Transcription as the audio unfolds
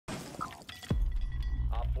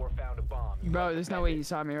Bro, there's no way he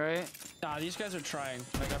saw me, right? Nah, these guys are trying.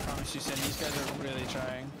 Like I promise you, Sin. These guys are really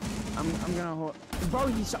trying. I'm gonna hold. Bro,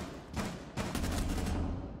 he saw.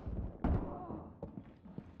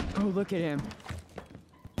 Oh, look at him.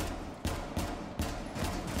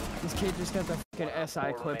 This kid just got the fucking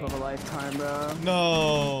SI clip of a lifetime, bro.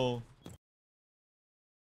 No.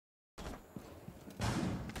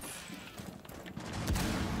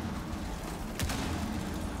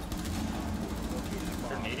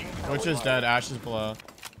 Which is dead. Ash is below.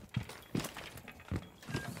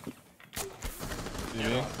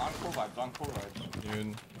 Yeah, on cool vibes, on cool vibes.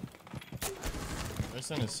 Dude. This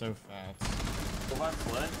thing is so fast. Cool vibes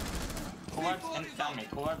split. Cool vibes and down me.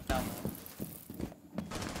 Cool vibes down me.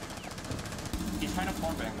 He's trying to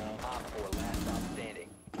form bang though.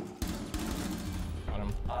 Got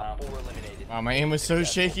him. 4 eliminated. Wow, my aim was so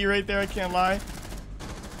shaky right there. I can't lie.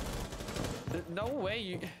 No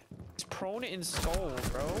way. He's prone in skull,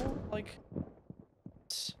 bro. Like.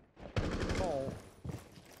 Oh.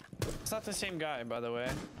 It's not the same guy, by the way.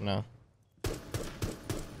 No.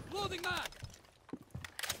 Loading back.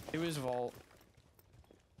 It was Vault.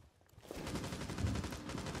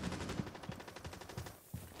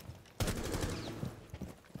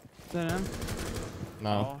 Is that him? No.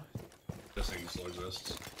 Oh. This thing still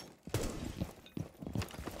exists.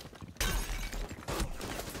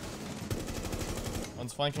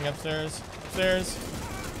 One's flanking upstairs. Upstairs.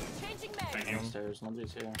 Changing mag. Thank you. Downstairs,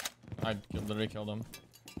 nobody's here. I literally killed him.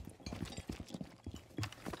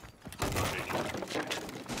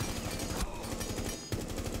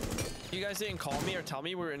 You guys didn't call me or tell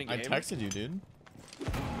me we were in a I game? texted you, dude. I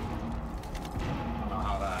don't know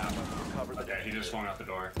how that happened. Okay, he just swung out the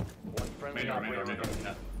door. Main door, main door, main door.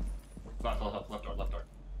 Yeah. Left door.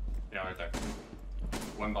 Yeah, right there.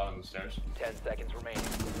 One bottom of the stairs. 10 seconds remaining.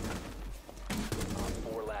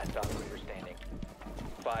 4 last operator standing.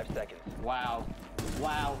 5 seconds. Wow.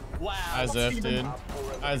 Wow. Wow. As if, dude.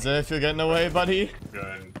 As if you're getting away, buddy.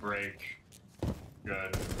 Good. Break.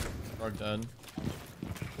 Good. Grog dead.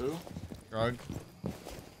 Who? Grog.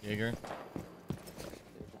 Jaeger.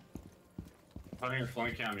 Putting your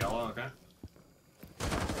flank cam yellow, okay?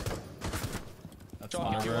 That's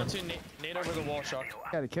Shawk, if you Thunderbird. want to nade over the wall, Shawk.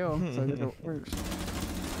 Got a kill, so it works.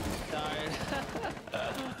 Died.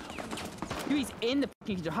 Dude, he's in the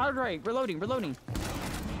fucking hard right. Reloading.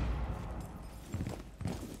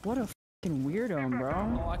 What a fucking weirdo,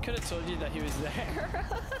 bro. Oh, I could have told you that he was there.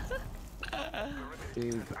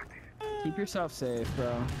 Dude, keep yourself safe,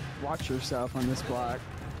 bro. Watch yourself on this block.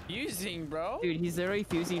 Fusing, bro. Dude, he's literally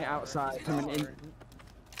fusing outside from an in.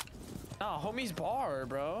 Nah, homie's bar,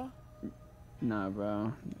 bro. Nah,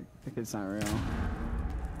 bro. The kid's not real.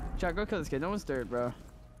 Shawk, go kill this kid. No one's dirt, bro.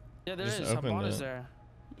 Yeah, there Just is. opened Habana is it. there.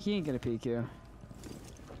 He ain't gonna peek you.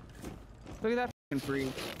 Look at that fucking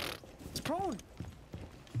freak. He's prone.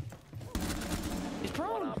 He's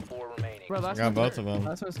prone. 4 remaining. Bro, I that's got what's both dirt. of them.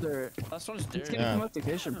 That's what's dirt. Last one's He's dirt. gonna Yeah. come up to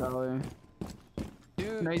kitchen, probably.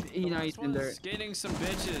 Dude, No, he's in this dirt. one's getting some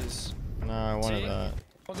bitches. No, I wanted See? that.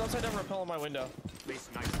 One's outside down rappel on my window.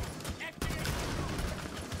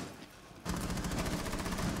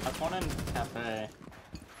 That's one in cafe.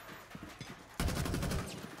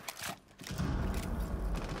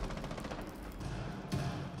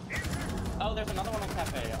 Oh, there's another one in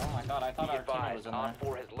cafe. Oh my god, I thought Be our teammate was advised, in there. Op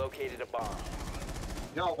 4 has located a bomb.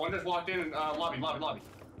 Yo, one just walked in, lobby.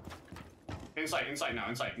 Inside now,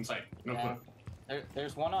 inside. No Yeah. clue.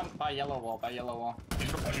 There's one on by yellow wall,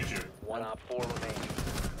 He's gonna shoot you. 1 Op 4 remaining.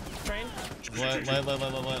 Train. Let.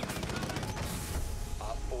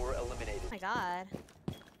 Op 4 eliminated. Oh my god.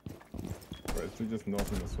 Right, it's just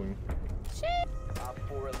north in the swing. Op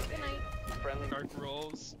 4 eliminated. Friendly. Shark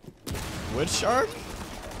rolls. Which shark?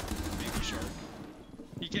 Baby shark.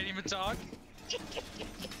 You can't even talk?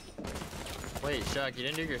 Wait, Shawk, you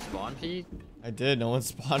didn't do your spawn peek? I did. No one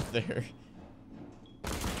spawned there.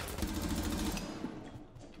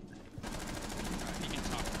 He can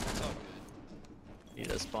talk. It's all good. Need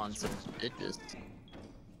to spawn some bitches.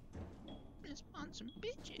 Spawn some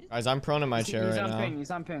bitches. Guys, I'm prone in my chair He's right on now. ping.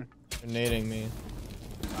 He's on ping. They're nading me.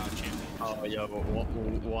 Oh, champion. Oh, yo,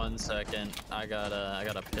 1 second. I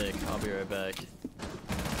gotta pick. I'll be right back.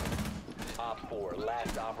 Op 4,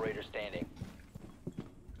 last operator standing.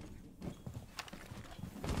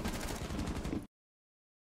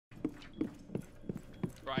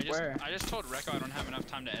 Bro, I just told Rekko I don't have enough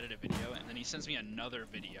time to edit a video, and then he sends me another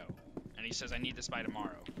video, and he says I need this by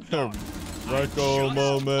tomorrow. Rekko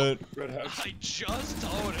moment. I just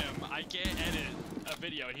told him I can't edit a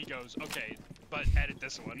video, and he goes, okay, but edit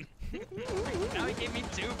this one. Now he gave me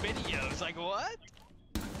 2 videos. Like, what?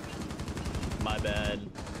 My bad.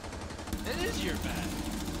 It is your bad.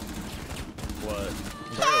 What?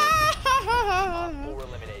 Op 4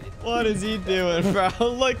 eliminated. What is he doing, bro?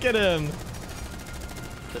 Look at him.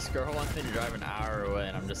 This girl wants me to drive an hour away,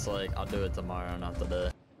 and I'm just like, I'll do it tomorrow, not today.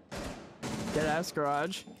 Dead ass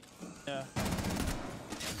garage. Yeah.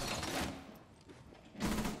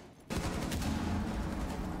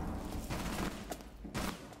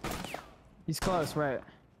 He's close, right?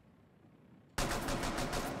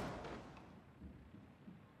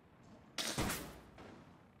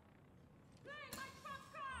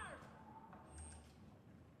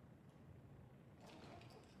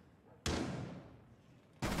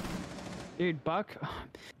 Dude, Buck.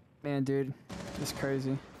 Man, dude. This is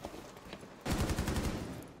crazy.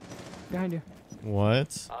 Behind you.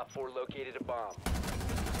 What? Op 4 located a bomb.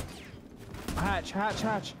 Hatch, hatch,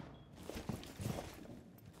 hatch.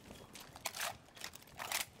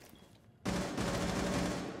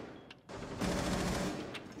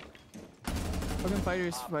 Fucking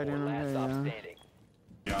fighters Op 4 fighting over last there, stop yeah. standing.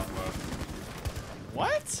 Diablo.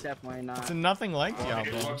 What? Definitely not. It's nothing like It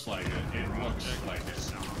Diablo. looks like it. It looks like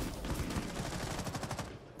it.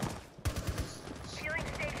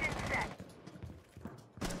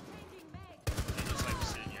 You just like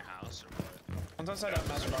sit in your house or what? One's outside that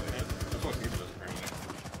master balcony. That's what people does apparently.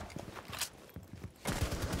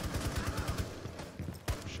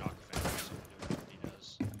 Shawk fan, so we're doing what he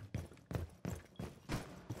does.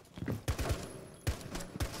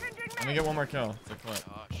 Let me get one more kill. It's a clip.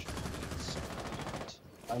 Gosh. That's so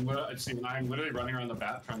hot. I'm literally running around the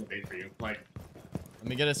bat trying to bait for you. Like, Let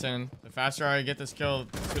me get us in. The faster I get this kill,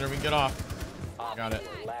 the sooner we can get off. Op Got it.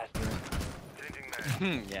 4 last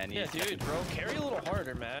Yeah, dude, bro, carry a little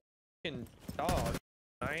harder, man. Fucking dog.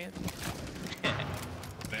 Alright?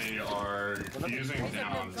 they are fusing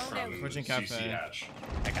down from Pushing CC cafe. hatch.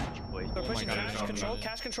 I got you, boys. They're pushing God, cash it's control, open.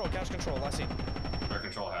 cash control, cash control. Let's see. Their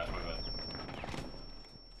control hatch, my bad.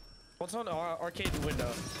 What's on our arcade window?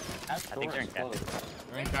 I think they're in cafe.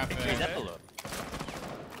 We're in cafe.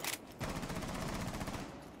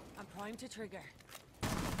 I'm primed to trigger.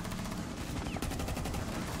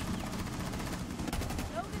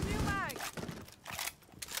 Load the new mag.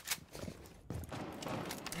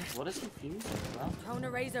 What is confusing, bro? Throwing a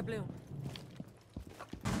razor bloom.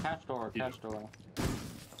 Catch door, catch door.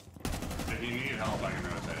 If you need help, I can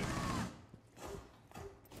rotate.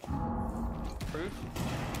 Proof?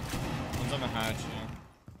 One's on the hatch, yeah.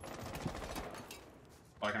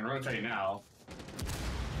 Well, I can rotate now.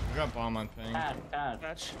 We got bomb on ping. Catch, catch.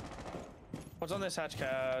 Hatch. What's on this hatch,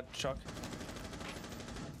 Chuck?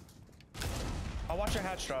 I'll watch a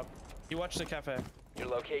hatch drop. You watch the cafe. Your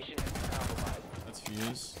location is compromised. That's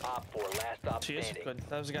fuse. Op 4 last stop She is? standing. Good.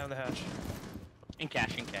 That was the guy on the hatch. In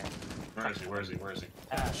cash, in cash. Where is he? Where is he? Where is he?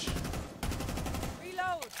 Hatch.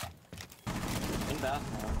 Reload. In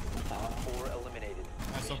bathroom. Op 4 eliminated.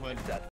 Nice, well played. Successful.